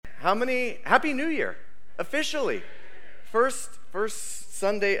Happy New Year, officially. First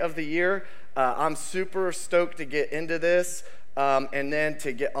Sunday of the year. I'm super stoked to get into this and then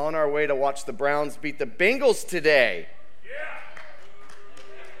to get on our way to watch the Browns beat the Bengals today.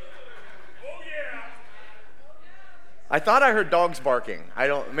 I thought I heard dogs barking.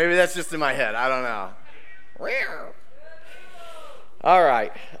 Maybe that's just in my head. I don't know. All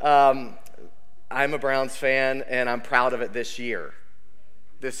right. I'm a Browns fan, and I'm proud of it this year.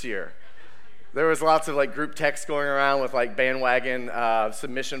 There was lots of group text going around with bandwagon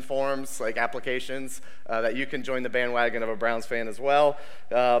submission forms, applications that you can join the bandwagon of a Browns fan as well,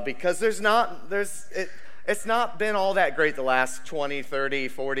 because it's not been all that great the last 20, 30,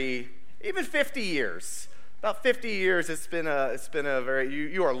 40, even 50 years. About 50 years, it's been a very,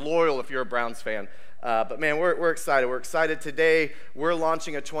 you are loyal if you're a Browns fan. But man, we're excited. We're excited today. We're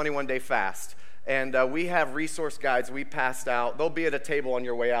launching a 21-day fast. And we have resource guides we passed out. They'll be at a table on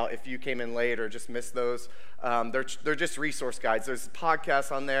your way out if you came in late or just missed those. They're just resource guides. There's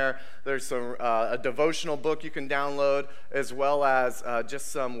podcasts on there. There's a devotional book you can download, as well as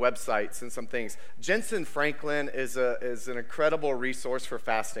just some websites and some things. Jensen Franklin is an incredible resource for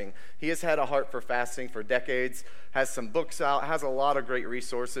fasting. He has had a heart for fasting for decades, has some books out, has a lot of great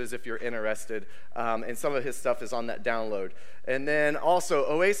resources if you're interested, and some of his stuff is on that download. And then also,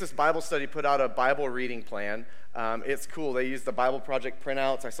 Oasis Bible Study put out a Bible reading plan. It's cool. They use the Bible Project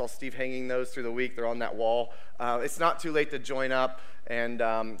printouts. I saw Steve hanging those through the week. They're on that wall. It's not too late to join up and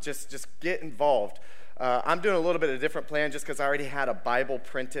just get involved. I'm doing a little bit of a different plan just because I already had a Bible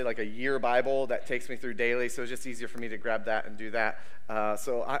printed, like a year Bible that takes me through daily, so it's just easier for me to grab that and do that.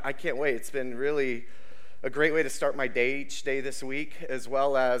 So I can't wait. It's been really a great way to start my day each day this week, as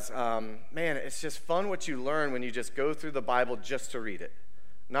well as, man, it's just fun what you learn when you just go through the Bible just to read it.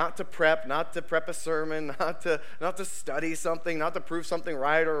 Not to prep a sermon, not to study something, not to prove something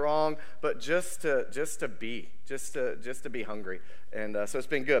right or wrong, but just to be hungry. And so it's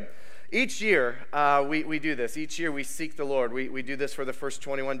been good. Each year we do this. Each year we seek the Lord. We do this for the first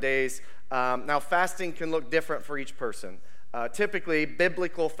 21 days. Now fasting can look different for each person. Typically,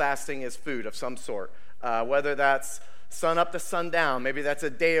 biblical fasting is food of some sort, whether that's sun up to sundown, maybe that's a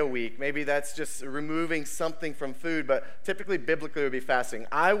day a week, maybe that's just removing something from food, but typically biblically it would be fasting.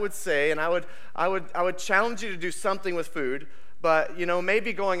 I would say, and I would challenge you to do something with food, but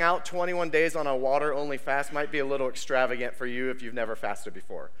maybe going out 21 days on a water-only fast might be a little extravagant for you if you've never fasted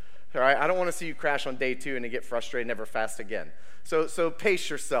before. All right, I don't want to see you crash on day 2 and get frustrated and never fast again. So pace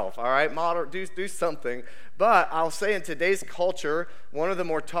yourself, all right? Do something. But I'll say in today's culture, one of the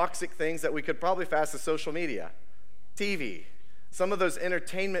more toxic things that we could probably fast is social media, TV, some of those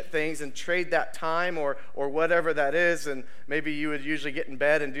entertainment things, and trade that time or whatever that is. And maybe you would usually get in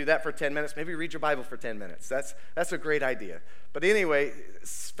bed and do that for 10 minutes. Maybe read your Bible for 10 minutes. That's a great idea. But anyway,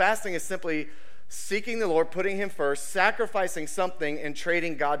 fasting is simply seeking the Lord, putting him first, sacrificing something, and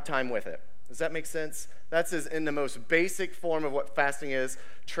trading God time with it. Does that make sense? That's in the most basic form of what fasting is,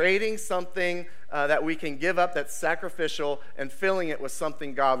 trading something that we can give up that's sacrificial and filling it with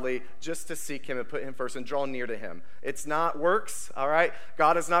something godly just to seek him and put him first and draw near to him. It's not works, all right?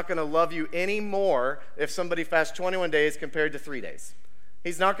 God is not going to love you any more if somebody fasts 21 days compared to 3 days.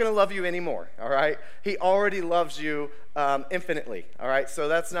 He's not going to love you anymore, all right? He already loves you infinitely, all right? So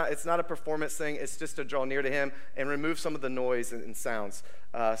it's not a performance thing. It's just to draw near to him and remove some of the noise and sounds.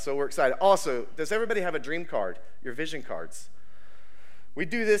 So we're excited. Also, does everybody have a dream card, your vision cards? We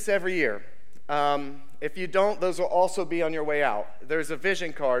do this every year. If you don't, those will also be on your way out. There's a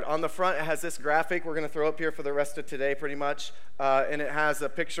vision card. On the front, it has this graphic we're going to throw up here for the rest of today pretty much. And it has a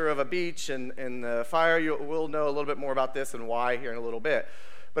picture of a beach and the fire. We'll know a little bit more about this and why here in a little bit.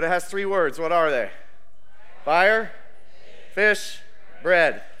 But it has 3 words. What are they? Fire, fish,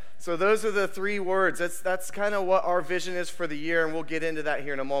 bread. So those are the 3 words. That's kind of what our vision is for the year, and we'll get into that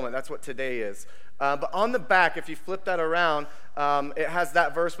here in a moment. That's what today is. But on the back, if you flip that around, it has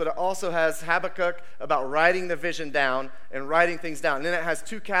that verse, but it also has Habakkuk about writing the vision down and writing things down. And then it has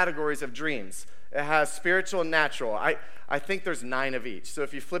 2 categories of dreams. It has spiritual and natural. I think there's 9 of each. So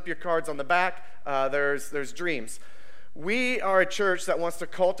if you flip your cards on the back, there's dreams. We are a church that wants to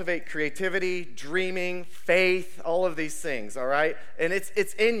cultivate creativity, dreaming, faith, all of these things, all right? And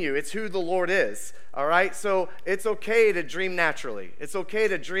it's in you. It's who the Lord is, all right? So it's okay to dream naturally. It's okay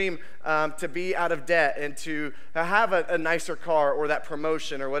to dream to be out of debt and to have a nicer car or that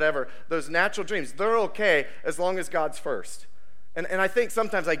promotion or whatever. Those natural dreams, they're okay as long as God's first. And I think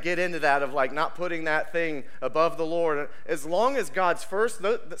sometimes I get into that of not putting that thing above the Lord. As long as God's first,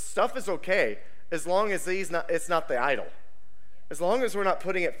 the stuff is okay. As long as it's not the idol. As long as we're not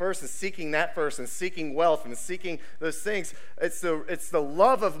putting it first and seeking that first and seeking wealth and seeking those things, it's the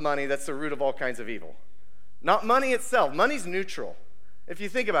love of money that's the root of all kinds of evil. Not money itself. Money's neutral. If you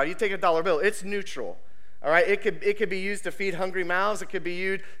think about it, you take a dollar bill, it's neutral. All right, it could be used to feed hungry mouths. It could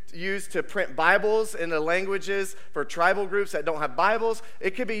be used to print Bibles in the languages for tribal groups that don't have Bibles.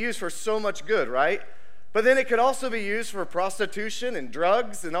 It could be used for so much good, right? But then it could also be used for prostitution and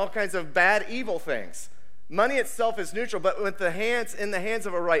drugs and all kinds of bad, evil things. Money itself is neutral, but in the hands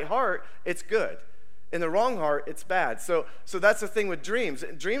of a right heart, it's good. In the wrong heart, it's bad. So that's the thing with dreams.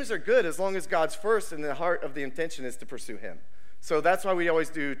 Dreams are good as long as God's first, and the heart of the intention is to pursue Him. So that's why we always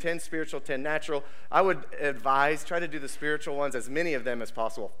do 10 spiritual, 10 natural. I would advise, try to do the spiritual ones, as many of them as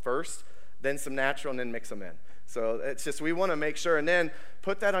possible first, then some natural, and then mix them in. So it's just, we want to make sure, and then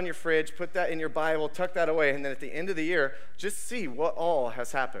put that on your fridge, put that in your Bible, tuck that away, and then at the end of the year, just see what all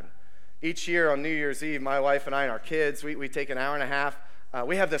has happened. Each year on New Year's Eve, my wife and I and our kids, we take an hour and a half.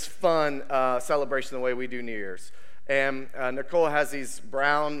 We have this fun celebration the way we do New Year's. And Nicole has these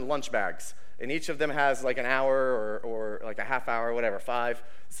brown lunch bags. And each of them has like an hour or like a half hour, whatever, 5,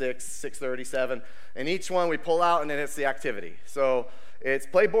 6, 6:30, 7. And each one we pull out, and then it's the activity. So it's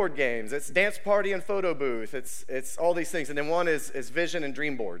play board games, it's dance party and photo booth, it's all these things. And then one is vision and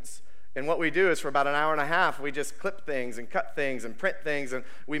dream boards. And what we do is for about an hour and a half, we just clip things and cut things and print things, and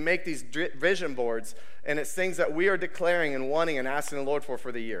we make these vision boards. And it's things that we are declaring and wanting and asking the Lord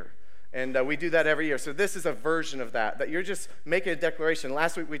for the year. And we do that every year. So this is a version of that you're just making a declaration.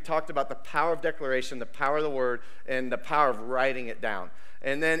 Last week we talked about the power of declaration, the power of the word, and the power of writing it down.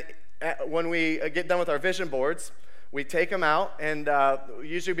 And then when we get done with our vision boards, we take them out, and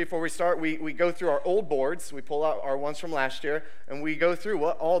usually before we start, we go through our old boards. We pull out our ones from last year, and we go through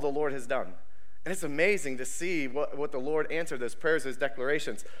what all the Lord has done. And it's amazing to see what the Lord answered, those prayers, those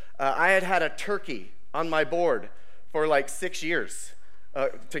declarations. I had a turkey on my board for like 6 years.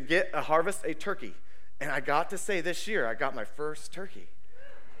 To harvest a turkey. And I got to say this year, I got my first turkey.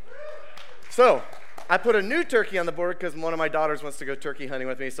 So I put a new turkey on the board because one of my daughters wants to go turkey hunting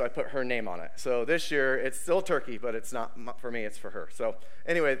with me, so I put her name on it. So this year, it's still turkey, but it's not for me, it's for her. So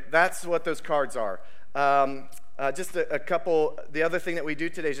anyway, that's what those cards are. Just a couple, the other thing that we do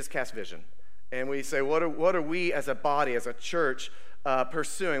today is just cast vision. And we say, what are we as a body, as a church,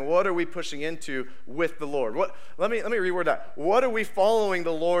 pursuing? What are we pushing into with the Lord? Let me reword that. What are we following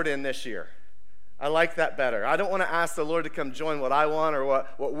the Lord in this year? I like that better. I don't want to ask the Lord to come join what I want or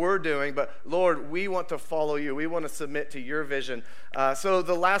what we're doing, but Lord, we want to follow you. We want to submit to your vision. So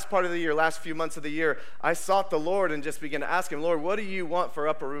the last part of the year, last few months of the year, I sought the Lord and just began to ask him, Lord, what do you want for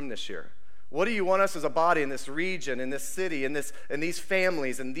Upper Room this year? What do you want us as a body in this region, in this city, in these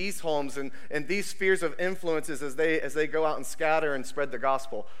families, in these homes, and these spheres of influences as they go out and scatter and spread the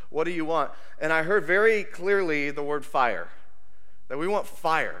gospel? What do you want? And I heard very clearly the word fire. That we want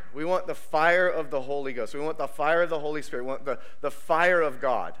fire. We want the fire of the Holy Ghost. We want the fire of the Holy Spirit. We want the fire of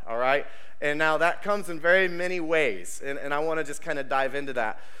God, all right? And now that comes in very many ways, and I want to just kind of dive into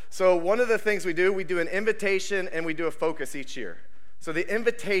that. So one of the things we do an invitation and we do a focus each year. So the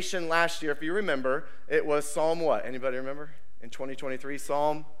invitation last year, if you remember, it was Psalm what? Anybody remember? In 2023,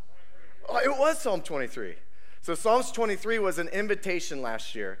 Psalm? Oh, it was Psalm 23. So Psalms 23 was an invitation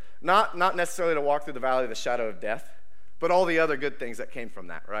last year. Not necessarily to walk through the valley of the shadow of death, but all the other good things that came from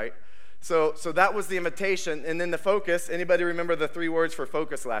that, right? So that was the invitation. And then the focus, anybody remember the 3 words for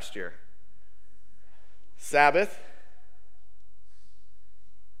focus last year? Sabbath.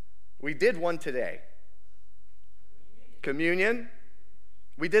 We did one today. Communion.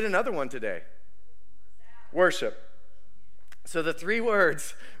 We did another one today. Worship. So the 3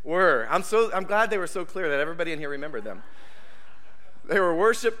 words were, I'm glad they were so clear that everybody in here remembered them. They were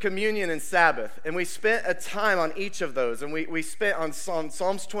worship, communion, and Sabbath. And we spent a time on each of those. And we spent on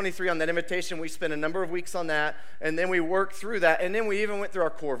Psalms 23 on that invitation. We spent a number of weeks on that. And then we worked through that. And then we even went through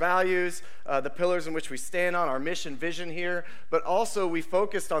our core values, the pillars in which we stand on, our mission, vision here. But also we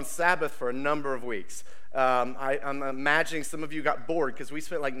focused on Sabbath for a number of weeks. I'm imagining some of you got bored because we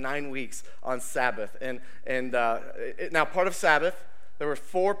spent like 9 weeks on Sabbath. And now part of Sabbath, there were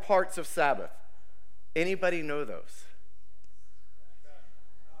 4 parts of Sabbath. Anybody know those?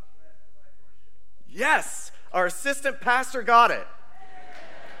 Yes, our assistant pastor got it.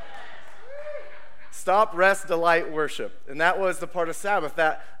 Stop, rest, delight, worship. And that was the part of Sabbath,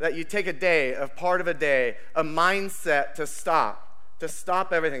 that you take a day, a part of a day, a mindset to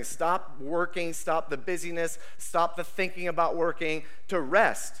stop everything. Stop working, stop the busyness, stop the thinking about working, to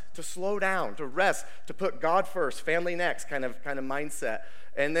rest, to slow down, to rest, to put God first, family next kind of mindset.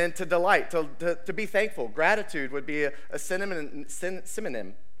 And then to delight, to be thankful. Gratitude would be a synonym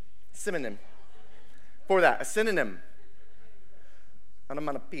for that, a synonym.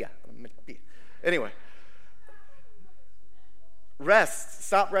 Onomatopoeia. Anyway. Rest,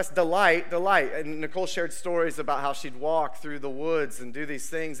 stop, rest, delight. And Nicole shared stories about how she'd walk through the woods and do these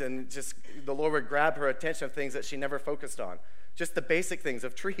things, and just the Lord would grab her attention of things that she never focused on. Just the basic things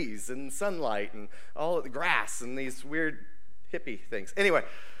of trees and sunlight and all of the grass and these weird hippie things. Anyway,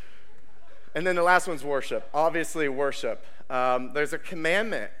 and then the last one's worship. Obviously, worship. There's a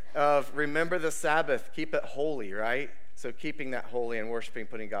commandment of remember the Sabbath, keep it holy, right? So keeping that holy and worshiping,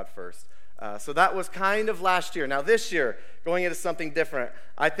 putting God first. So that was kind of last year. Now this year, going into something different,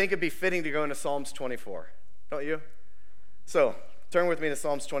 I think it'd be fitting to go into Psalms 24. Don't you? So turn with me to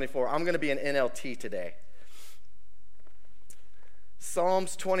Psalms 24. I'm going to be an NLT today.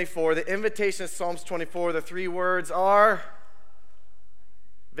 Psalms 24. The invitation of Psalms 24, the three words are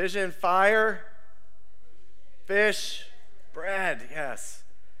vision, fire, fish, bread. Yes.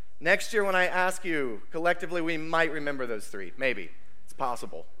 Next year when I ask you, collectively we might remember those three. Maybe. It's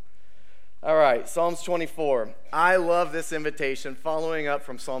possible. All right, Psalms 24. I love this invitation, following up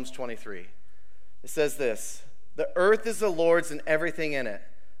from Psalms 23. It says this: the earth is the Lord's and everything in it.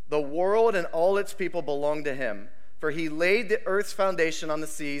 The world and all its people belong to him. For he laid the earth's foundation on the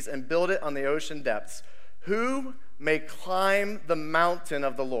seas and built it on the ocean depths. Who may climb the mountain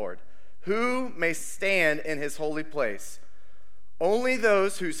of the Lord? Who may stand in his holy place? Only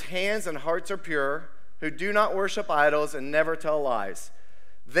those whose hands and hearts are pure, who do not worship idols and never tell lies.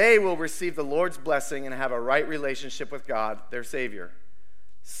 They will receive the Lord's blessing and have a right relationship with God, their Savior.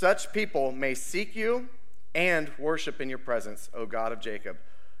 Such people may seek you and worship in your presence, O God of Jacob.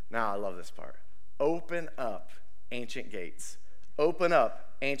 Now, I love this part. Open up ancient gates. Open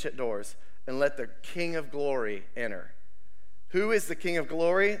up ancient doors, and let the King of glory enter. Who is the King of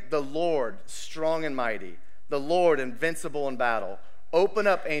glory? The Lord, strong and mighty. The Lord, invincible in battle. Open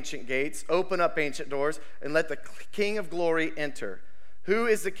up ancient gates. Open up ancient doors, and let the King of glory enter. Who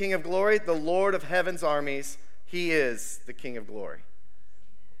is the King of glory? The Lord of heaven's armies. He is the King of glory.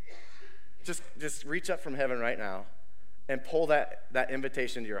 Just reach up from heaven right now and pull that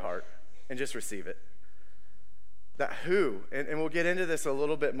invitation to your heart and just receive it. That who, and we'll get into this a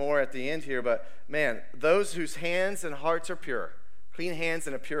little bit more at the end here, but man, those whose hands and hearts are pure, clean hands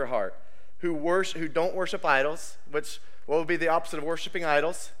and a pure heart, who don't worship idols, which what would be the opposite of worshiping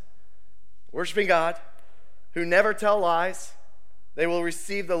idols? Worshiping God, who never tell lies. They will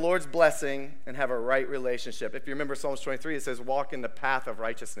receive the Lord's blessing and have a right relationship. If you remember Psalms 23, it says, walk in the path of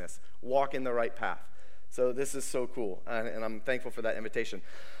righteousness. Walk in the right path. So this is so cool, and I'm thankful for that invitation.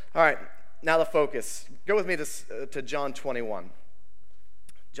 All right, now the focus. Go with me to John 21.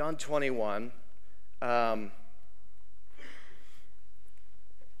 John 21.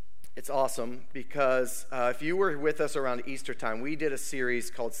 It's awesome because if you were with us around Easter time, we did a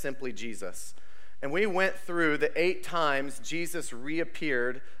series called Simply Jesus. And we went through the 8 times Jesus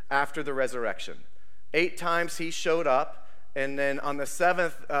reappeared after the resurrection. 8 times he showed up, and then on the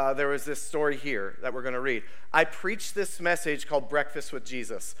 7th, there was this story here that we're going to read. I preached this message called Breakfast with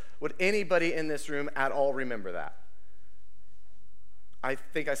Jesus. Would anybody in this room at all remember that? I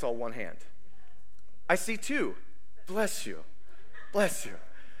think I saw one hand. I see 2. Bless you. Bless you.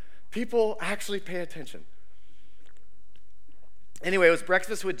 People actually pay attention. Anyway, it was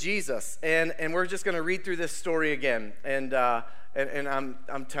Breakfast with Jesus, and we're just going to read through this story again. And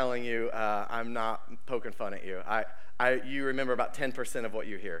I'm telling you, I'm not poking fun at you. You remember about 10% of what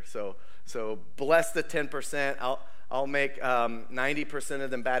you hear. So bless the 10%. I'll make 90% of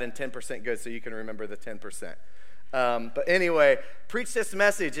them bad and 10% good, so you can remember the 10%. But anyway, preach this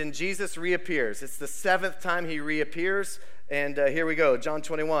message, and Jesus reappears. It's the 7th time he reappears. And here we go, John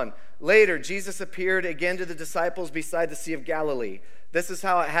 21. Later, Jesus appeared again to the disciples beside the Sea of Galilee. This is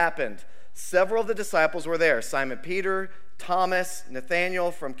how it happened. Several of the disciples were there: Simon Peter, Thomas,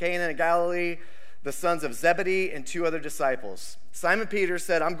 Nathanael from Cana in Galilee, the sons of Zebedee, and 2 other disciples. Simon Peter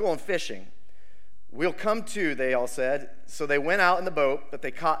said, I'm going fishing. We'll come too, they all said. So they went out in the boat, but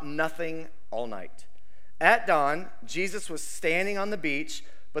they caught nothing all night. At dawn, Jesus was standing on the beach,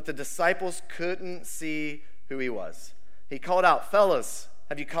 but the disciples couldn't see who he was. He called out, fellas,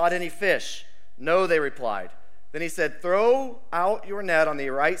 have you caught any fish? No, they replied. Then he said, throw out your net on the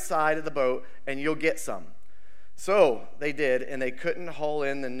right side of the boat and you'll get some. So they did, and they couldn't haul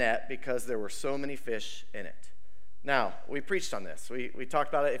in the net because there were so many fish in it. Now, we preached on this. We talked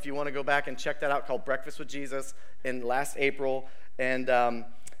about it. If you want to go back and check that out, called Breakfast with Jesus in last April. And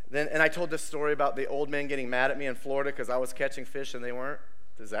I told this story about the old men getting mad at me in Florida because I was catching fish and they weren't.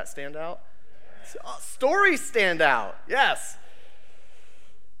 Does that stand out? Stories stand out, yes.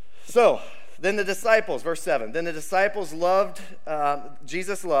 So, then the disciples, verse 7, then the disciples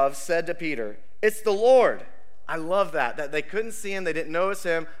Jesus loved, said to Peter, it's the Lord. I love that they couldn't see him, they didn't notice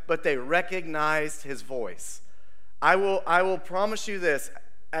him, but they recognized his voice. I will promise you this,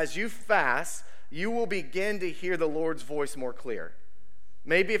 as you fast, you will begin to hear the Lord's voice more clear.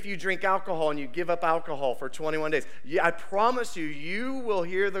 Maybe if you drink alcohol and you give up alcohol for 21 days, I promise you, you will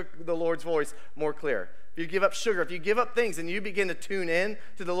hear the Lord's voice more clear. If you give up sugar, if you give up things and you begin to tune in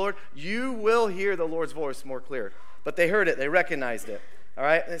to the Lord, you will hear the Lord's voice more clear. But they heard it, they recognized it. All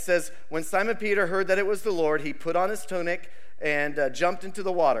right, and it says, when Simon Peter heard that it was the Lord, he put on his tunic and jumped into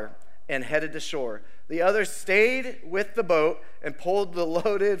the water and headed to shore. The others stayed with the boat and pulled the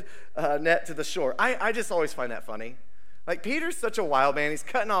loaded net to the shore. I just always find that funny. Like, Peter's such a wild man. He's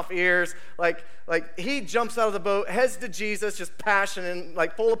cutting off ears. Like he jumps out of the boat, heads to Jesus, just passion and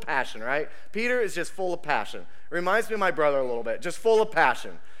like full of passion, right? Peter is just full of passion. Reminds me of my brother a little bit, just full of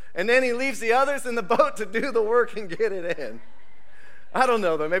passion. And then he leaves the others in the boat to do the work and get it in. I don't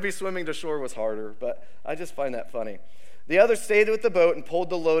know, though. Maybe swimming to shore was harder, but I just find that funny. The others stayed with the boat and pulled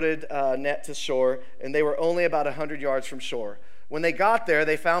the loaded net to shore, and they were only about 100 yards from shore. When they got there,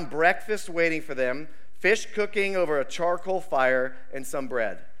 they found breakfast waiting for them, fish cooking over a charcoal fire, and some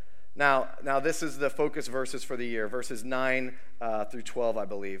bread. Now this is the focus verses for the year, verses 9 through 12, I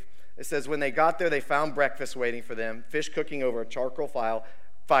believe. It says, when they got there, they found breakfast waiting for them, fish cooking over a charcoal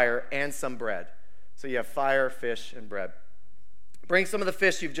fire, and some bread. So you have fire, fish, and bread. Bring some of the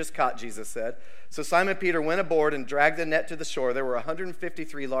fish you've just caught, Jesus said. So Simon Peter went aboard and dragged the net to the shore. There were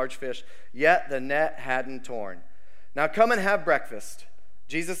 153 large fish, yet the net hadn't torn. Now come and have breakfast.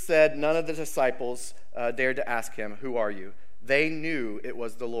 Jesus said. None of the disciples dared to ask him, who are you? They knew it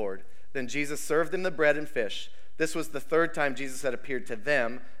was the Lord. Then Jesus served them the bread and fish. This was the third time Jesus had appeared to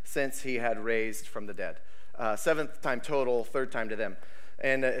them since he had raised from the dead. Seventh time total, third time to them.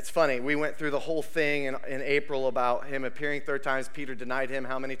 And it's funny, we went through the whole thing in April about him appearing third times. Peter denied him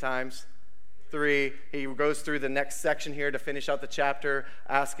how many times? 3. He goes through the next section here to finish out the chapter,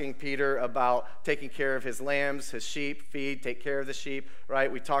 asking Peter about taking care of his lambs, his sheep, take care of the sheep,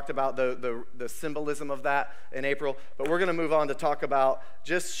 right? We talked about the symbolism of that in April, but we're going to move on to talk about,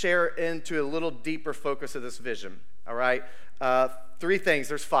 just share into a little deeper focus of this vision, all right? 3 things.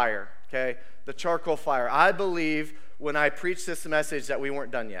 There's fire, okay? The charcoal fire. I believe when I preached this message that we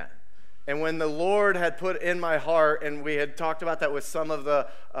weren't done yet. And when the Lord had put in my heart, and we had talked about that with some of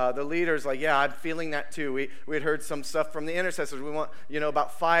the leaders, like, yeah, I'm feeling that too. We had heard some stuff from the intercessors. We want,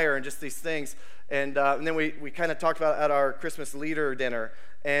 about fire and just these things. And then we kind of talked about it at our Christmas leader dinner,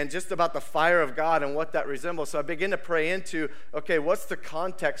 and just about the fire of God and what that resembles. So I begin to pray into, okay, what's the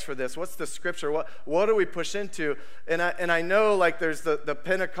context for this? What's the scripture? What do we push into? And I know, like, there's the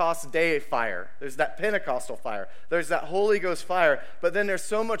Pentecost day fire. There's that Pentecostal fire. There's that Holy Ghost fire. But then there's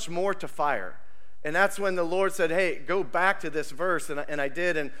so much more to fire. And that's when the Lord said, hey, go back to this verse. And I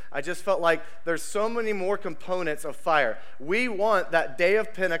did. And I just felt like there's so many more components of fire. We want that day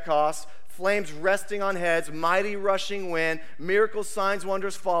of Pentecost, flames resting on heads, mighty rushing wind, miracles, signs,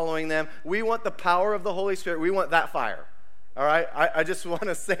 wonders following them. We want the power of the Holy Spirit. We want that fire. All right? I just want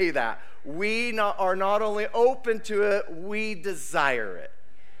to say that. We are not only open to it, we desire it.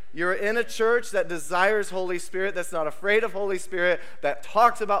 You're in a church that desires Holy Spirit, that's not afraid of Holy Spirit, that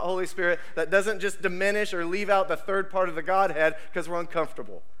talks about Holy Spirit, that doesn't just diminish or leave out the third part of the Godhead because we're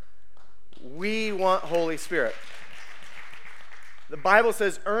uncomfortable. We want Holy Spirit. The Bible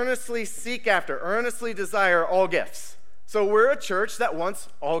says, earnestly seek after, earnestly desire all gifts. So we're a church that wants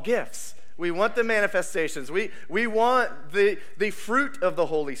all gifts. We want the manifestations. We want the fruit of the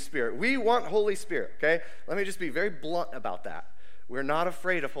Holy Spirit. We want Holy Spirit, okay? Let me just be very blunt about that. We're not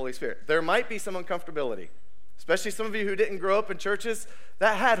afraid of Holy Spirit. There might be some uncomfortability, especially some of you who didn't grow up in churches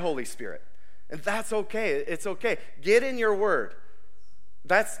that had Holy Spirit. And that's okay. It's okay. Get in your word.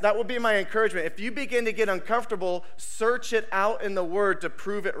 That will be my encouragement. If you begin to get uncomfortable, search it out in the Word to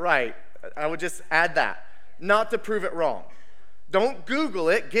prove it right. I would just add that, not to prove it wrong. Don't Google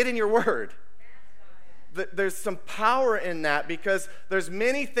it. Get in your Word. There's some power in that because there's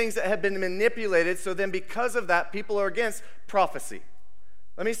many things that have been manipulated, so then because of that, people are against prophecy.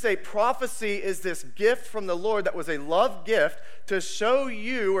 Let me say, prophecy is this gift from the Lord that was a love gift to show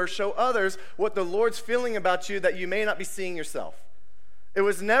you or show others what the Lord's feeling about you that you may not be seeing yourself. It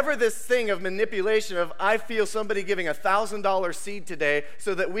was never this thing of manipulation of, I feel somebody giving $1,000 seed today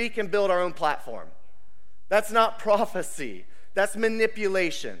so that we can build our own platform. That's not prophecy. That's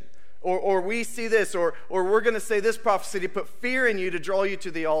manipulation. Or we see this, or we're going to say this prophecy to put fear in you to draw you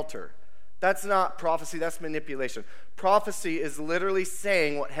to the altar. That's not prophecy, that's manipulation. Prophecy is literally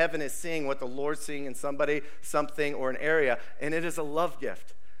saying what heaven is seeing, what the Lord's seeing in somebody, something, or an area, and it is a love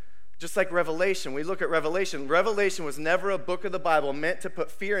gift. Just like Revelation, we look at Revelation. Revelation was never a book of the Bible meant to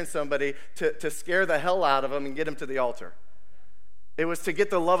put fear in somebody to scare the hell out of them and get them to the altar. It was to get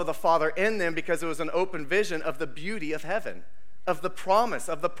the love of the Father in them because it was an open vision of the beauty of heaven, of the promise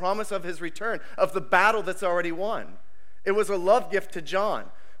of his return, of the battle that's already won. It was a love gift to John.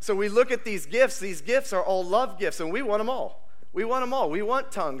 So we look at these gifts. These gifts are all love gifts, and we want them all. We want them all. We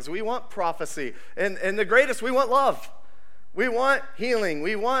want tongues. We want prophecy. And the greatest, we want love. We want healing.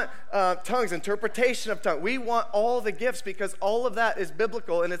 We want tongues, interpretation of tongues. We want all the gifts because all of that is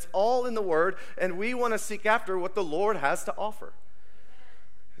biblical and it's all in the Word, and we want to seek after what the Lord has to offer.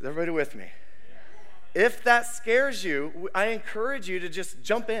 Is everybody with me? If that scares you, I encourage you to just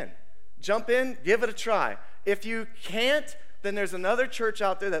jump in. Jump in, give it a try. If you can't, then there's another church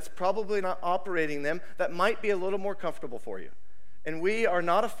out there that's probably not operating them that might be a little more comfortable for you. And we are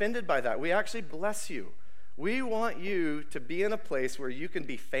not offended by that. We actually bless you. We want you to be in a place where you can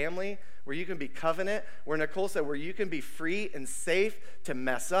be family, where you can be covenant, where Nicole said, where you can be free and safe to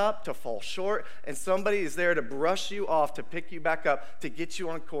mess up, to fall short, and somebody is there to brush you off, to pick you back up, to get you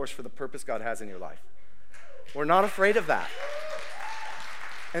on course for the purpose God has in your life. We're not afraid of that.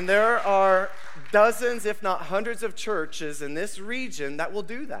 And there are dozens, if not hundreds of churches in this region that will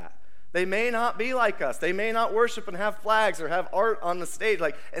do that. They may not be like us. They may not worship and have flags or have art on the stage,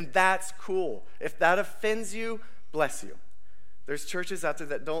 and that's cool. If that offends you, bless you. There's churches out there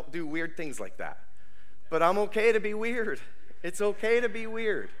that don't do weird things like that. But I'm okay to be weird. It's okay to be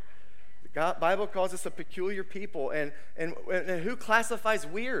weird. The Bible calls us a peculiar people, and who classifies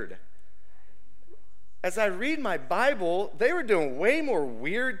weird? As I read my Bible, they were doing way more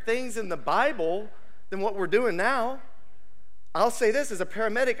weird things in the Bible than what we're doing now. I'll say this, as a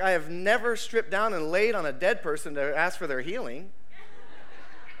paramedic, I have never stripped down and laid on a dead person to ask for their healing.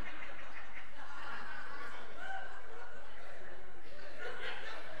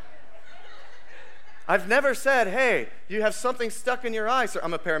 I've never said, hey, you have something stuck in your eye. Sir,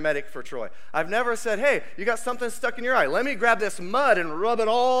 I'm a paramedic for Troy. I've never said, hey, you got something stuck in your eye. Let me grab this mud and rub it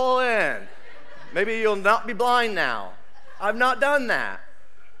all in. Maybe you'll not be blind now. I've not done that.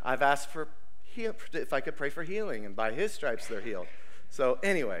 I've asked for if I could pray for healing, and by his stripes they're healed. So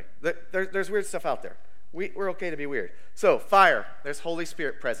anyway, there's weird stuff out there. We're okay to be weird. So fire, there's Holy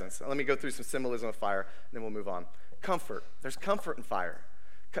Spirit presence. Let me go through some symbolism of fire, and then we'll move on. Comfort, there's comfort in fire.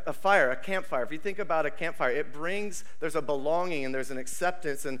 A campfire, if you think about a campfire, there's a belonging and there's an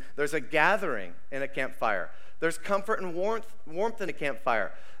acceptance and there's a gathering in a campfire. There's comfort and warmth in a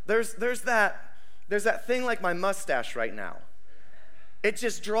campfire. There's that thing like my mustache right now. It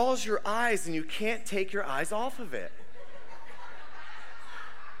just draws your eyes and you can't take your eyes off of it.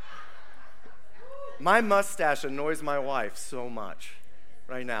 My mustache annoys my wife so much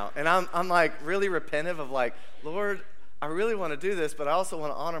right now. And I'm like really repentive of like, Lord, I really want to do this, but I also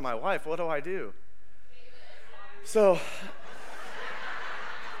want to honor my wife. What do I do? So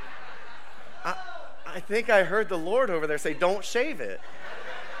I think I heard the Lord over there say, don't shave it.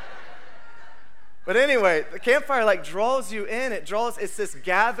 But anyway, the campfire draws you in. It's this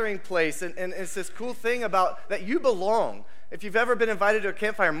gathering place, and it's this cool thing about that you belong. If you've ever been invited to a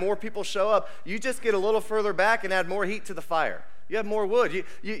campfire, more people show up. You just get a little further back and add more heat to the fire. You have more wood.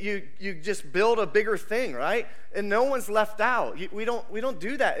 You just build a bigger thing, right? And no one's left out. We don't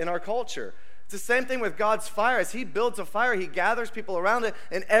do that in our culture. It's the same thing with God's fire. As he builds a fire, he gathers people around it,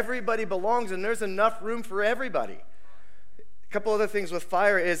 and everybody belongs, and there's enough room for everybody. A couple other things with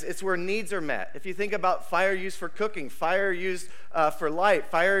fire is it's where needs are met. If you think about fire used for cooking, fire used for light,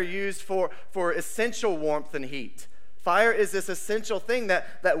 fire used for essential warmth and heat. Fire is this essential thing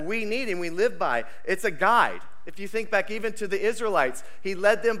that we need and we live by. It's a guide. If you think back even to the Israelites, he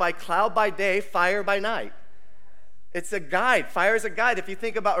led them by cloud by day, fire by night. It's a guide. Fire is a guide. If you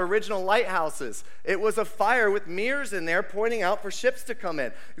think about original lighthouses, it was a fire with mirrors in there pointing out for ships to come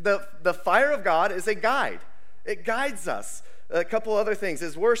in. The fire of God is a guide. It guides us. A couple other things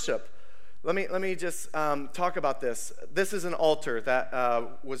is worship. Let me just talk about this. This is an altar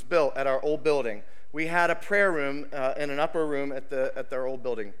that was built at our old building. We had a prayer room in an upper room at our old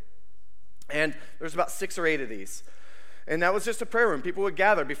building. And there's about 6 or 8 of these. And that was just a prayer room. People would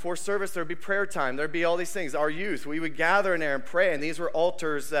gather. Before service, there would be prayer time. There would be all these things. Our youth, we would gather in there and pray. And these were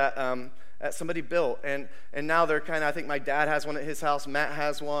altars that somebody built. And now they're I think my dad has one at his house. Matt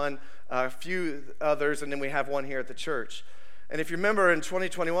has one. A few others. And then we have one here at the church. And if you remember, in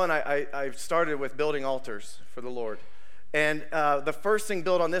 2021, I started with building altars for the Lord. And the first thing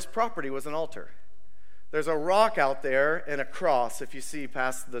built on this property was an altar. There's a rock out there and a cross. If you see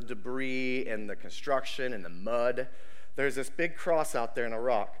past the debris and the construction and the mud, there's this big cross out there and a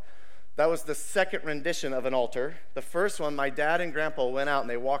rock. That was the second rendition of an altar. The first one, my dad and grandpa went out and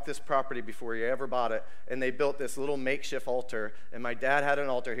they walked this property before he ever bought it, and they built this little makeshift altar. And my dad had an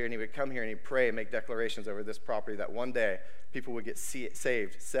altar here, and he would come here and he'd pray and make declarations over this property that one day people would get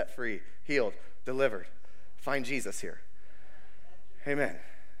saved, set free, healed, delivered, find Jesus here. Amen.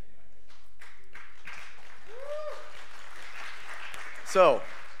 So,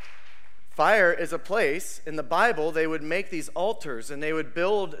 fire is a place. In the Bible, they would make these altars, and they would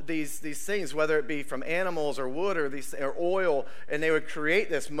build these things, whether it be from animals or wood or oil, and they would create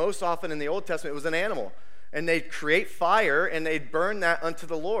this. Most often in the Old Testament, it was an animal. And they'd create fire, and they'd burn that unto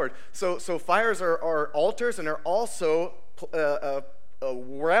the Lord. So fires are altars, and are also a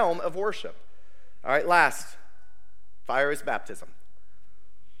realm of worship. All right, last, fire is baptism.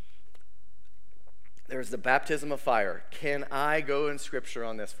 There's the baptism of fire. Can I go in Scripture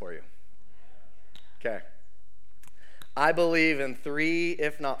on this for you? Okay. I believe in 3,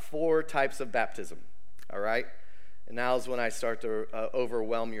 if not 4, types of baptism. All right? And now is when I start to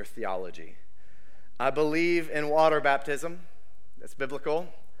overwhelm your theology. I believe in water baptism. That's biblical.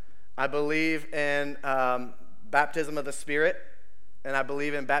 I believe in baptism of the Spirit. And I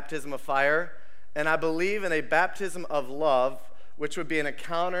believe in baptism of fire. And I believe in a baptism of love, which would be an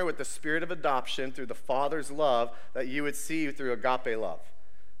encounter with the Spirit of adoption through the Father's love that you would see through agape love.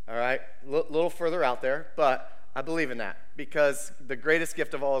 All right? A little further out there, but I believe in that because the greatest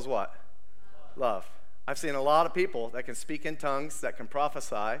gift of all is what? Love. I've seen a lot of people that can speak in tongues, that can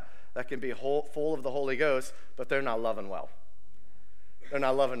prophesy, that can be full of the Holy Ghost, but they're not loving well. They're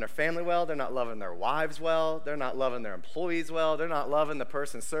not loving their family well. They're not loving their wives well. They're not loving their employees well. They're not loving the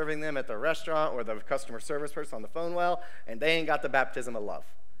person serving them at the restaurant or the customer service person on the phone well, and they ain't got the baptism of love.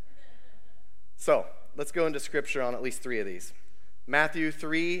 So let's go into Scripture on at least 3 of these. Matthew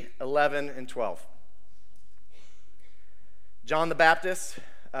 3, 11, and 12. John the Baptist.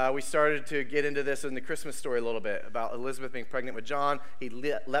 We started to get into this in the Christmas story a little bit about Elizabeth being pregnant with John. He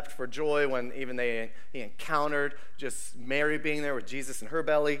leapt for joy when even he encountered just Mary being there with Jesus in her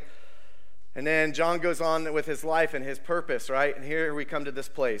belly. And then John goes on with his life and his purpose, right? And here we come to this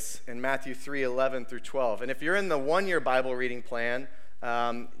place in Matthew 3, 11 through 12. And if you're in the one-year Bible reading plan,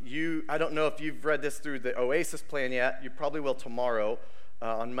 I don't know if you've read this through the Oasis plan yet. You probably will tomorrow.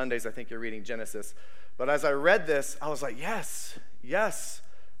 On Mondays, I think you're reading Genesis. But as I read this, I was like, yes.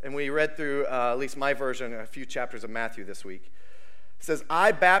 And we read through, at least my version, a few chapters of Matthew this week. It says,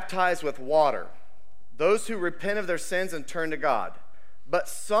 I baptize with water those who repent of their sins and turn to God. But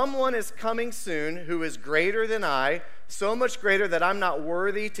someone is coming soon who is greater than I, so much greater that I'm not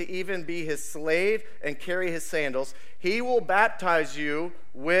worthy to even be his slave and carry his sandals. He will baptize you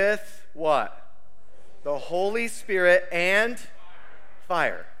with what? The Holy Spirit and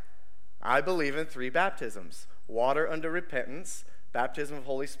fire. I believe in 3 baptisms. Water unto repentance, baptism of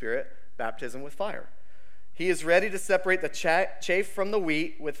Holy Spirit, baptism with fire. He is ready to separate the chaff from the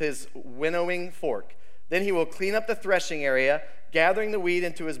wheat with his winnowing fork. Then he will clean up the threshing area, gathering the wheat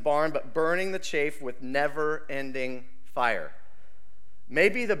into his barn, but burning the chaff with never-ending fire.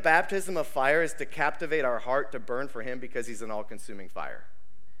 Maybe the baptism of fire is to captivate our heart to burn for him because he's an all-consuming fire.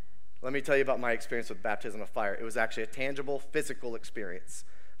 Let me tell you about my experience with baptism of fire. It was actually a tangible, physical experience.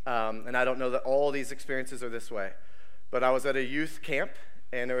 And I don't know that all these experiences are this way. But I was at a youth camp,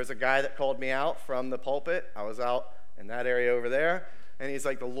 and there was a guy that called me out from the pulpit. I was out in that area over there, and he's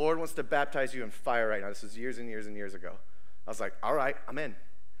like, the Lord wants to baptize you in fire right now. This was years and years and years ago. I was like, all right, I'm in.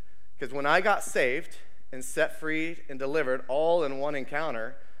 Because when I got saved and set free and delivered all in one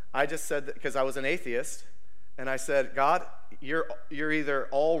encounter, I just said that because I was an atheist, and I said, God, you're either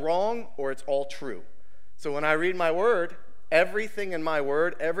all wrong or it's all true. So when I read my word, everything in my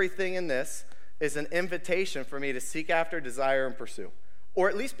word, everything in this is an invitation for me to seek after, desire, and pursue. Or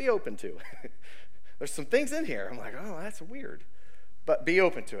at least be open to. There's some things in here. I'm like, oh, that's weird. But be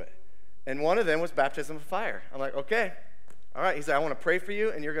open to it. And one of them was baptism of fire. I'm like, okay. All right. He said, I want to pray for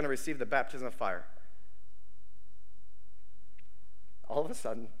you, and you're going to receive the baptism of fire. All of a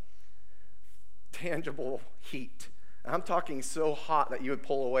sudden, tangible heat. And I'm talking so hot that you would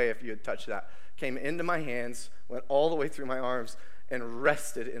pull away if you had touched that. Came into my hands, went all the way through my arms, and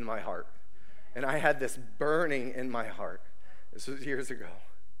rested in my heart. And I had this burning in my heart. This was years ago.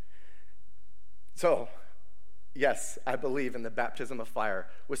 So, yes, I believe in the baptism of fire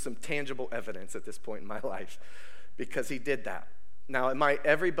with some tangible evidence at this point in my life because he did that. Now,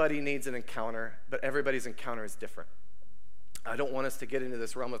 everybody needs an encounter, but everybody's encounter is different. I don't want us to get into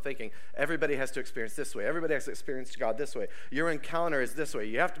this realm of thinking everybody has to experience this way. Everybody has to experience God this way. Your encounter is this way.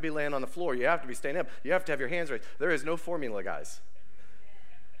 You have to be laying on the floor. You have to be standing up. You have to have your hands raised. There is no formula, guys.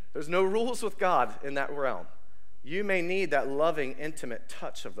 There's no rules with God in that realm. You may need that loving, intimate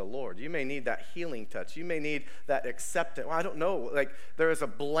touch of the Lord. You may need that healing touch. You may need that acceptance. Well, I don't know. Like, there is a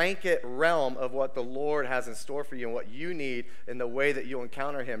blanket realm of what the Lord has in store for you and what you need in the way that you'll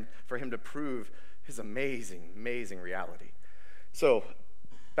encounter him for him to prove his amazing, amazing reality. So,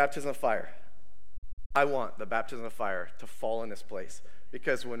 baptism of fire. I want the baptism of fire to fall in this place,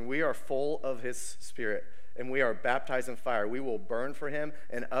 because when we are full of his Spirit and we are baptized in fire, we will burn for him,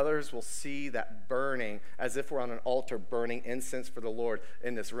 and others will see that burning as if we're on an altar burning incense for the Lord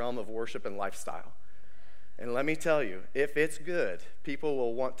in this realm of worship and lifestyle. And let me tell you, if it's good, people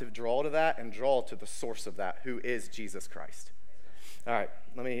will want to draw to that and draw to the source of that, who is Jesus Christ. All right,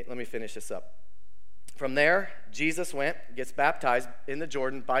 let me finish this up. From there, Jesus gets baptized in the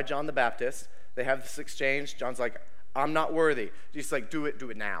Jordan by John the Baptist. They have this exchange. John's like, I'm not worthy. Jesus like, do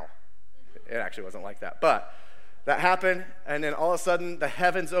it now. It actually wasn't like that. But that happened, and then all of a sudden, the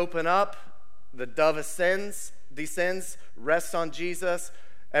heavens open up. The dove descends, rests on Jesus.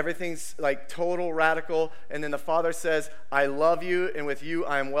 Everything's like total radical. And then the Father says, I love you, and with you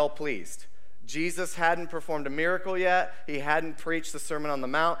I am well pleased. Jesus hadn't performed a miracle yet. He hadn't preached the Sermon on the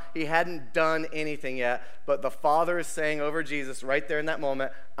Mount. He hadn't done anything yet. But the Father is saying over Jesus right there in that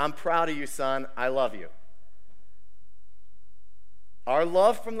moment, I'm proud of you, son. I love you. Our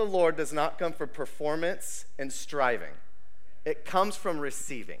love from the Lord does not come from performance and striving. It comes from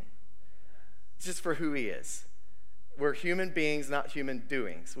receiving. It's just for who he is. We're human beings, not human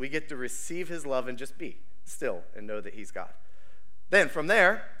doings. We get to receive his love and just be still and know that he's God. Then from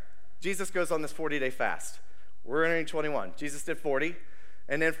there, Jesus goes on this 40-day fast. We're entering 21. Jesus did 40,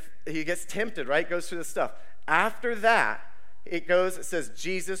 and then he gets tempted, right? Goes through this stuff. After that, it says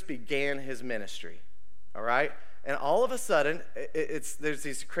Jesus began his ministry, all right? And all of a sudden, there's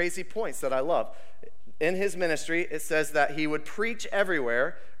these crazy points that I love. In his ministry, it says that he would preach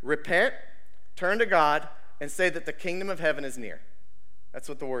everywhere, repent, turn to God, and say that the kingdom of heaven is near. That's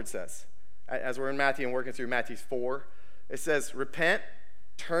what the word says. As we're in Matthew and working through Matthew 4, it says, repent,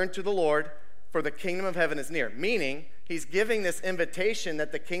 turn to the Lord, for the kingdom of heaven is near. Meaning, he's giving this invitation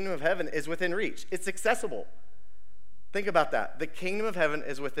that the kingdom of heaven is within reach. It's accessible. Think about that. The kingdom of heaven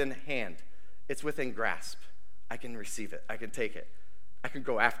is within hand. It's within grasp. I can receive it. I can take it. I can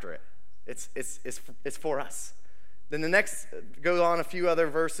go after it. It's for us. Then the next, go on a few other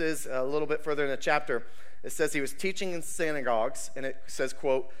verses, a little bit further in the chapter. It says he was teaching in synagogues, and it says,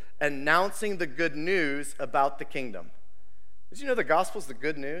 quote, announcing the good news about the kingdom. Did you know the gospel's the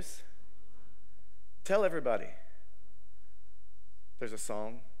good news? Tell everybody. There's a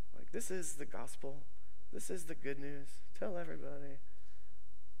song like, this is the gospel. This is the good news. Tell everybody.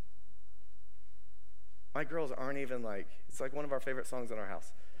 My girls aren't even like, it's like one of our favorite songs in our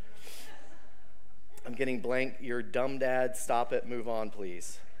house. I'm getting blank. You're dumb, dad. Stop it. Move on,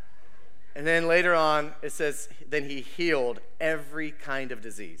 please. And then later on, it says, then he healed every kind of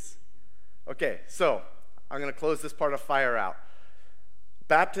disease. Okay, so I'm going to close this part of fire out.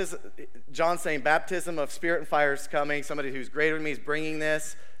 Baptism, John's saying baptism of spirit and fire is coming. Somebody who's greater than me is bringing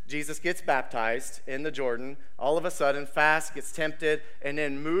this. Jesus gets baptized in the Jordan. All of a sudden, fasts, gets tempted, and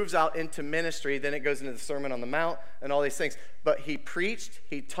then moves out into ministry. Then it goes into the Sermon on the Mount and all these things. But he preached,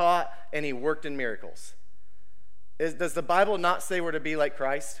 he taught, and he worked in miracles. Does the Bible not say we're to be like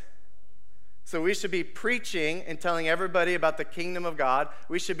Christ? So we should be preaching and telling everybody about the kingdom of God.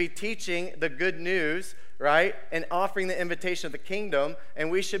 We should be teaching the good news, right? And offering the invitation of the kingdom.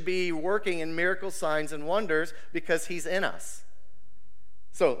 And we should be working in miracle signs and wonders because he's in us.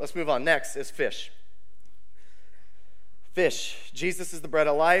 So let's move on. Next is fish. Fish. Jesus is the bread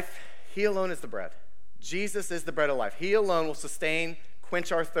of life. He alone is the bread. Jesus is the bread of life. He alone will sustain,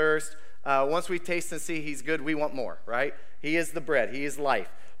 quench our thirst. Once we taste and see he's good, we want more, right? He is the bread. He is life.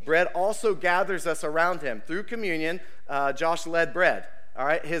 Bread also gathers us around him. Through communion, Josh led bread, all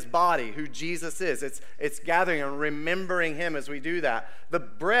right? His body, who Jesus is. It's gathering and remembering him as we do that. The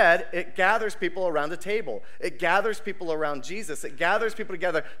bread, it gathers people around the table. It gathers people around Jesus. It gathers people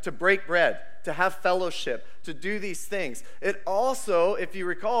together to break bread, to have fellowship, to do these things. It also, if you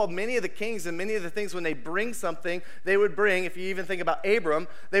recall, many of the kings and many of the things when they bring something, they would bring, if you even think about Abram,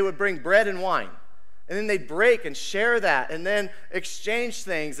 they would bring bread and wine. And then they'd break and share that and then exchange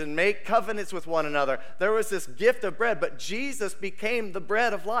things and make covenants with one another. There was this gift of bread, but Jesus became the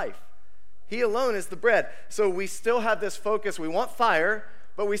bread of life. He alone is the bread. So we still have this focus. We want fire,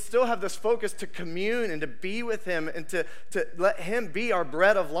 but we still have this focus to commune and to be with him and to let him be our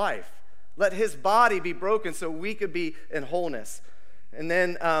bread of life. Let his body be broken so we could be in wholeness. And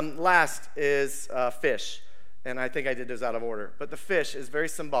then last is fish. And I think I did those out of order. But the fish is very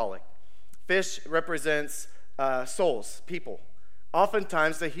symbolic. Fish represents souls, people.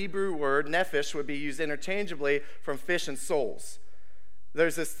 Oftentimes, the Hebrew word nephesh would be used interchangeably from fish and souls.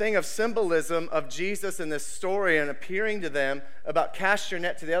 There's this thing of symbolism of Jesus in this story and appearing to them about cast your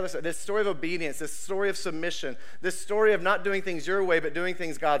net to the other side. This story of obedience, this story of submission, this story of not doing things your way, but doing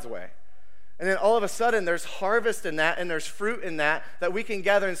things God's way. And then all of a sudden, there's harvest in that, and there's fruit in that we can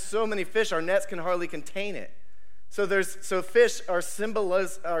gather in so many fish, our nets can hardly contain it. So fish are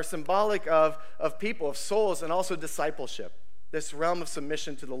symbolic of people, of souls, and also discipleship. This realm of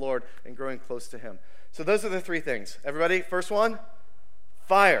submission to the Lord and growing close to him. So those are the three things. Everybody, first one,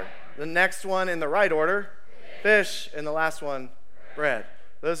 fire. The next one in the right order, fish. And the last one, bread.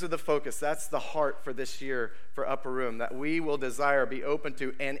 Those are the focus. That's the heart for this year for Upper Room, that we will desire, be open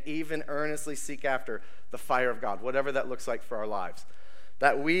to, and even earnestly seek after the fire of God, whatever that looks like for our lives.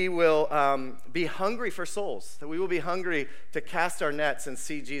 That we will be hungry for souls, that we will be hungry to cast our nets and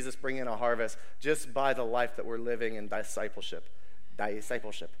see Jesus bring in a harvest just by the life that we're living in discipleship.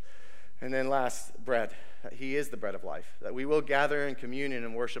 And then last, bread. That he is the bread of life, that we will gather in communion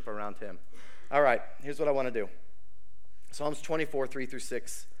and worship around him. All right, here's what I want to do. Psalms 24,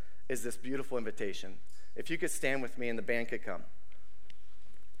 3-6 is this beautiful invitation. If you could stand with me and the band could come.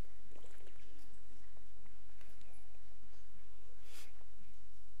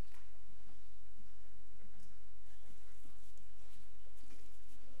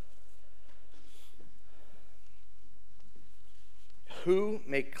 Who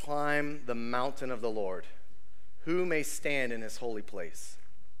may climb the mountain of the Lord? Who may stand in his holy place?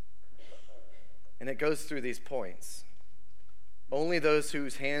 And it goes through these points. Only those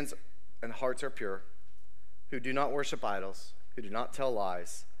whose hands and hearts are pure, who do not worship idols, who do not tell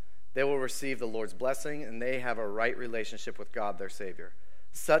lies, they will receive the Lord's blessing, and they have a right relationship with God, their Savior.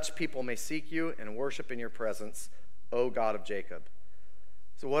 Such people may seek you and worship in your presence, O God of Jacob.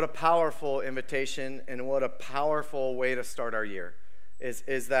 So what a powerful invitation, and what a powerful way to start our year.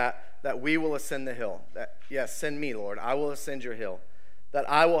 Is that we will ascend the hill. That, yes, send me, Lord. I will ascend your hill. That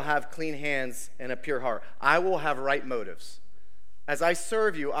I will have clean hands and a pure heart. I will have right motives. As I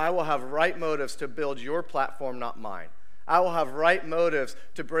serve you, I will have right motives to build your platform, not mine. I will have right motives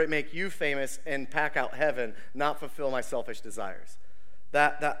to make you famous and pack out heaven, not fulfill my selfish desires.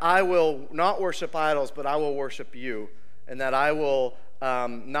 That I will not worship idols, but I will worship you, and that I will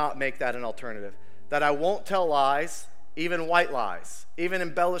not make that an alternative. That I won't tell lies, even white lies, even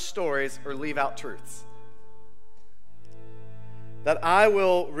embellish stories, or leave out truths. That I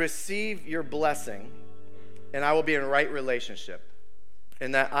will receive your blessing, and I will be in right relationship,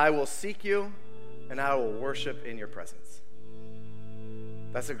 and that I will seek you, and I will worship in your presence.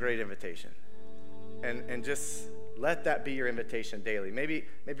 That's a great invitation. And just let that be your invitation daily. Maybe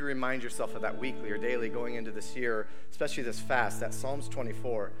remind yourself of that weekly or daily going into this year, especially this fast, that Psalms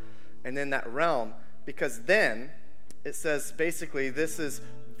 24, and then that realm, because then it says basically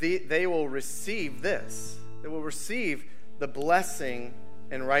they will receive this. They will receive the blessing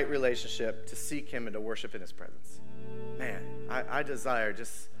and right relationship to seek him and to worship in his presence. Man, I desire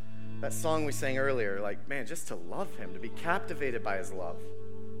just that song we sang earlier, like, man, just to love him, to be captivated by his love.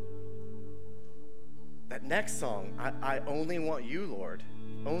 That next song, I only want you, Lord,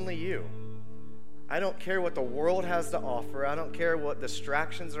 only you. I don't care what the world has to offer. I don't care what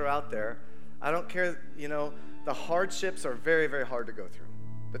distractions are out there. I don't care, the hardships are very, very hard to go through.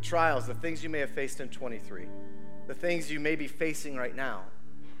 The trials, the things you may have faced in 23, the things you may be facing right now.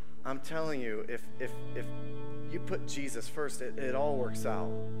 I'm telling you, if you put Jesus first, it all works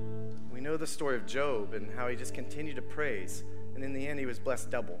out. We know the story of Job and how he just continued to praise, and in the end, he was blessed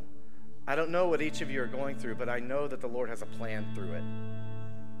double. I don't know what each of you are going through, but I know that the Lord has a plan through it.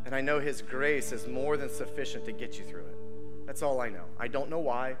 And I know his grace is more than sufficient to get you through it. That's all I know. I don't know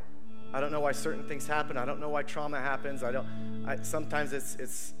why. I don't know why certain things happen. I don't know why trauma happens. Sometimes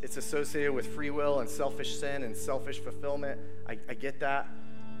it's associated with free will and selfish sin and selfish fulfillment. I get that.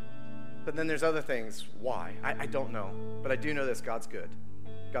 But then there's other things. Why? I don't know. But I do know this. God's good.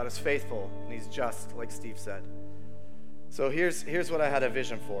 God is faithful, and he's just, like Steve said. So here's what I had a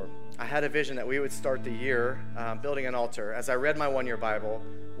vision for. I had a vision that we would start the year building an altar. As I read my one-year Bible,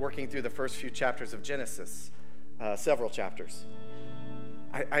 working through the first few chapters of Genesis, several chapters,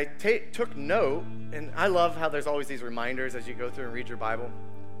 I took note, and I love how there's always these reminders as you go through and read your Bible.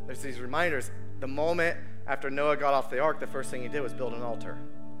 There's these reminders. The moment after Noah got off the ark, the first thing he did was build an altar.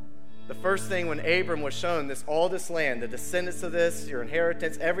 The first thing when Abram was shown all this land, the descendants of this, your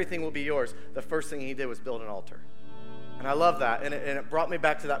inheritance, everything will be yours, the first thing he did was build an altar. And I love that, and it brought me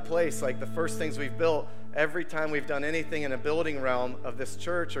back to that place, like the first things we've built, every time we've done anything in a building realm of this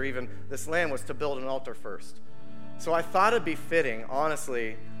church or even this land was to build an altar first. So I thought it'd be fitting,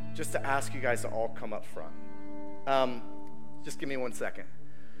 honestly, just to ask you guys to all come up front. Just give me 1 second.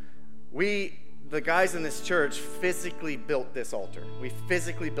 The guys in this church physically built this altar. We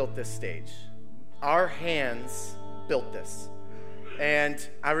physically built this stage. Our hands built this. And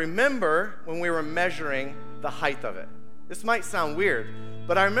I remember when we were measuring the height of it. This might sound weird,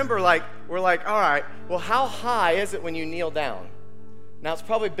 but I remember we're like, all right, well, how high is it when you kneel down? Now, it's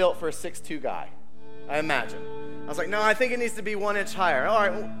probably built for a 6'2" guy, I imagine. I was like, no, I think it needs to be 1 inch higher. All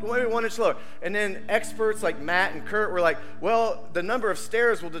right, well, maybe 1 inch lower. And then experts like Matt and Kurt were like, well, the number of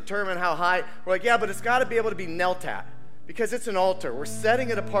stairs will determine how high. We're like, yeah, but it's got to be able to be knelt at because it's an altar. We're setting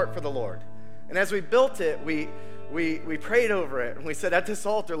it apart for the Lord. And as we built it, we prayed over it, and we said, at this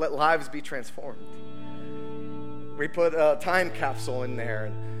altar, let lives be transformed. We put a time capsule in there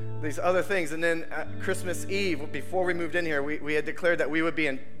and these other things. And then Christmas Eve, before we moved in here, we had declared that we would be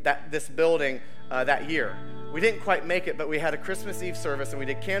in this building that year. We didn't quite make it, but we had a Christmas Eve service, and we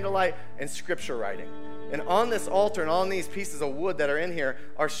did candlelight and scripture writing. And on this altar and on these pieces of wood that are in here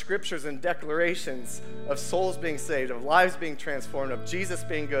are scriptures and declarations of souls being saved, of lives being transformed, of Jesus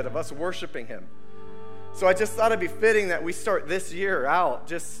being good, of us worshiping him. So I just thought it'd be fitting that we start this year out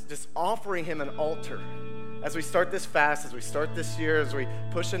just offering him an altar. As we start this fast, as we start this year, as we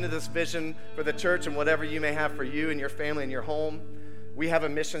push into this vision for the church and whatever you may have for you and your family and your home, we have a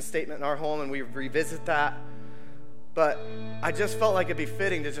mission statement in our home, and we revisit that. But I just felt like it'd be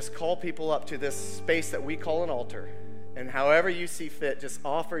fitting to just call people up to this space that we call an altar. And however you see fit, just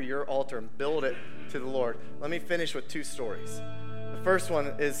offer your altar and build it to the Lord. Let me finish with 2 stories. The first one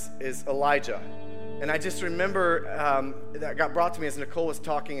is Elijah. And I just remember that got brought to me as Nicole was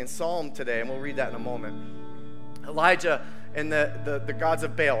talking in Psalm today, and we'll read that in a moment. Elijah and the gods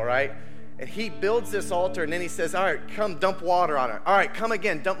of Baal, right? And he builds this altar, and then he says, all right, come dump water on it. All right, come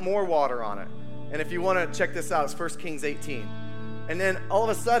again, dump more water on it. And if you want to check this out, it's 1 Kings 18. And then all of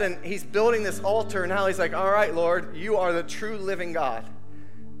a sudden, he's building this altar, and now he's like, all right, Lord, you are the true living God.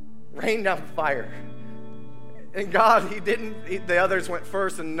 Rain down fire. And God, the others went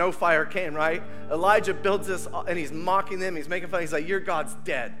first and no fire came, right? Elijah builds this, and he's mocking them. He's making fun. He's like, your God's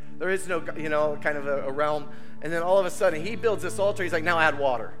dead. There is no, kind of a realm. And then all of a sudden, he builds this altar. He's like, now add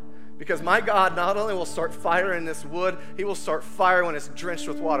water. Because my God not only will start fire in this wood, he will start fire when it's drenched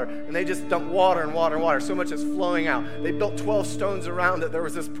with water. And they just dump water and water and water. So much is flowing out. They built 12 stones around it. There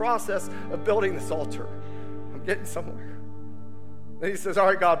was this process of building this altar. I'm getting somewhere. Then he says, all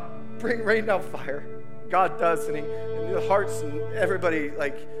right, God, bring rain down fire. God does, and the hearts and everybody,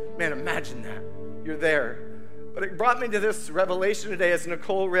 like, man, imagine that. You're there. But it brought me to this revelation today as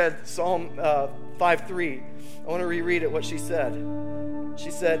Nicole read Psalm 5:3. I want to reread it, what she said.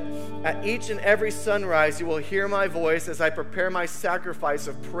 She said, at each and every sunrise, you will hear my voice as I prepare my sacrifice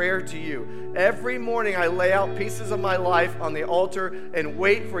of prayer to you. Every morning I lay out pieces of my life on the altar and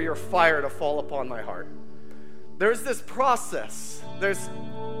wait for your fire to fall upon my heart. There's this process.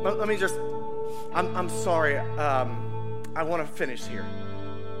 Let me just... I'm sorry. I want to finish here.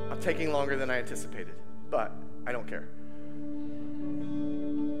 I'm taking longer than I anticipated, but I don't care.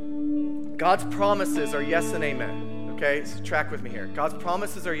 God's promises are yes and amen. Okay, so track with me here. God's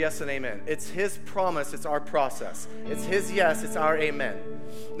promises are yes and amen. It's his promise, it's our process. It's his yes, it's our amen.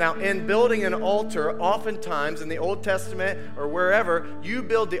 Now, in building an altar, oftentimes in the Old Testament or wherever, you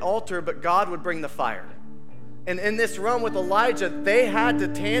build the altar, but God would bring the fire. And in this realm with Elijah, they had to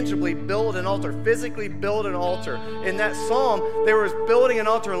tangibly build an altar, physically build an altar. In that psalm, they were building an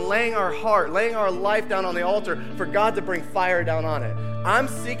altar and laying our heart, laying our life down on the altar for God to bring fire down on it. I'm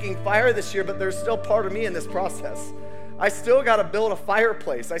seeking fire this year, but there's still part of me in this process. I still got to build a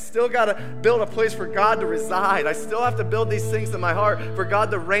fireplace. I still got to build a place for God to reside. I still have to build these things in my heart for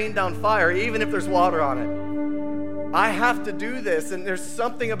God to rain down fire, even if there's water on it. I have to do this, and there's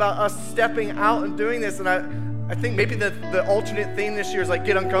something about us stepping out and doing this, and I think maybe the alternate theme this year is like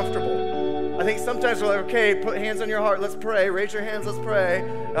get uncomfortable. I think sometimes we're like, okay, put hands on your heart, let's pray. Raise your hands, let's pray.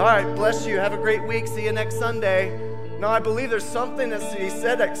 All right, bless you, have a great week, see you next Sunday. No, I believe there's something that he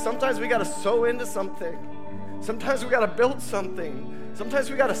said that sometimes we got to sow into something. Sometimes we got to build something.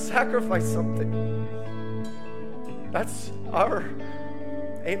 Sometimes we got to sacrifice something. That's our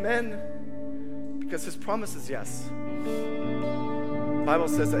amen, because his promise is yes. The Bible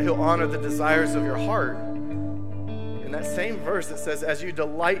says that he'll honor the desires of your heart. In that same verse, it says, as you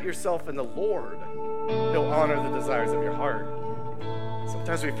delight yourself in the Lord, he'll honor the desires of your heart.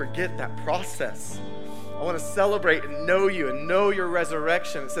 Sometimes we forget that process. I want to celebrate and know you and know your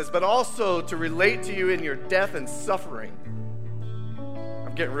resurrection. It says, but also to relate to you in your death and suffering.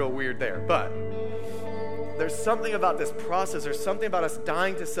 I'm getting real weird there, but there's something about this process. There's something about us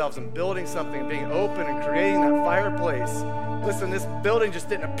dying to selves and building something and being open and creating that fireplace. Listen, this building just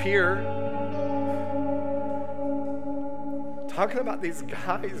didn't appear. talking about these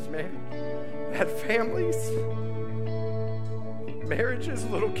guys, man, that had families, marriages,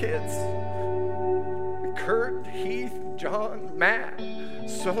 little kids. Kurt, Heath, John, Matt,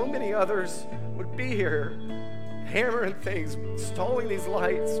 so many others would be here hammering things, installing these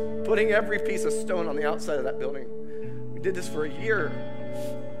lights, putting every piece of stone on the outside of that building. We did this for a year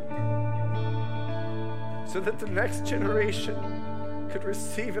so that the next generation could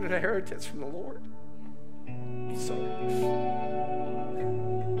receive an inheritance from the Lord. So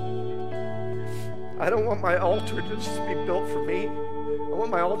I don't want my altar to just be built for me. I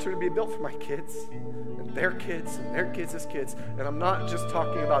want my altar to be built for my kids and their kids and their kids' kids. And I'm not just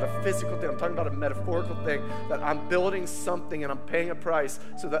talking about a physical thing. I'm talking about a metaphorical thing, that I'm building something and I'm paying a price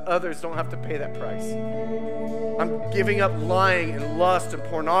so that others don't have to pay that price. I'm giving up lying and lust and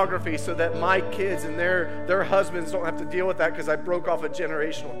pornography so that my kids and their husbands don't have to deal with that because I broke off a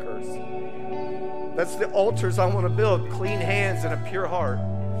generational curse. That's the altars I want to build, clean hands and a pure heart.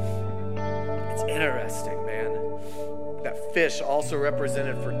 It's interesting, man. That fish also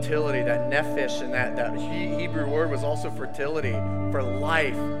represented fertility. That nephesh and that Hebrew word was also fertility, for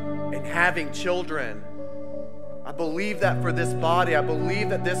life and having children. I believe that for this body. I believe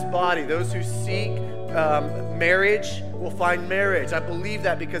that this body, those who seek marriage will find marriage. I believe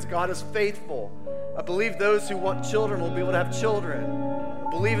that because God is faithful. I believe those who want children will be able to have children. I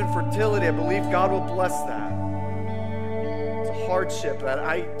believe in fertility. I believe God will bless that. It's a hardship that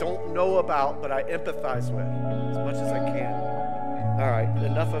I don't know about, but I empathize with as much as I can. All right,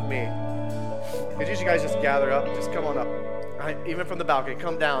 enough of me. Could you guys just gather up? Just come on up. Even from the balcony,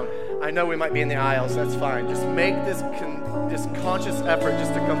 come down. I know we might be in the aisles. That's fine. Just make this conscious effort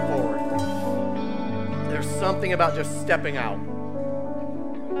just to come forward. There's something about just stepping out.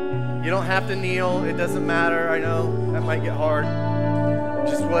 You don't have to kneel. It doesn't matter. I know that might get hard.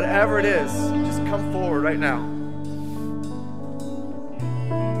 Just whatever it is, just come forward right now.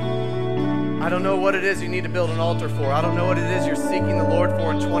 I don't know what it is you need to build an altar for. I don't know what it is you're seeking the Lord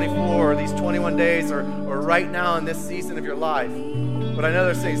for in 24 or these 21 days or right now in this season of your life. But I know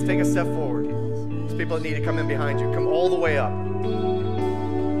there's things. Take a step forward. There's people that need to come in behind you. Come all the way up.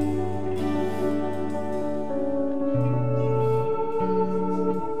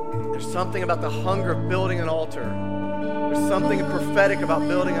 There's something about the hunger of building an altar. There's something prophetic about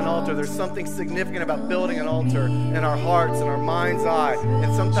building an altar. There's something significant about building an altar in our hearts and our mind's eye,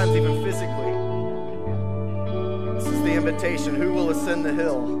 and sometimes even physically. This is the invitation. Who will ascend the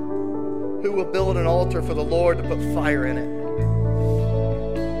hill? Who will build an altar for the Lord to put fire in it?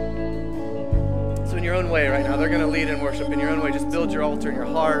 So in your own way right now, they're going to lead in worship. In your own way, just build your altar in your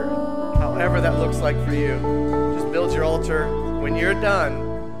heart, however that looks like for you. Just build your altar. When you're done,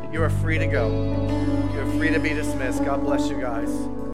 you are free to go. You're free to be dismissed. God bless you guys.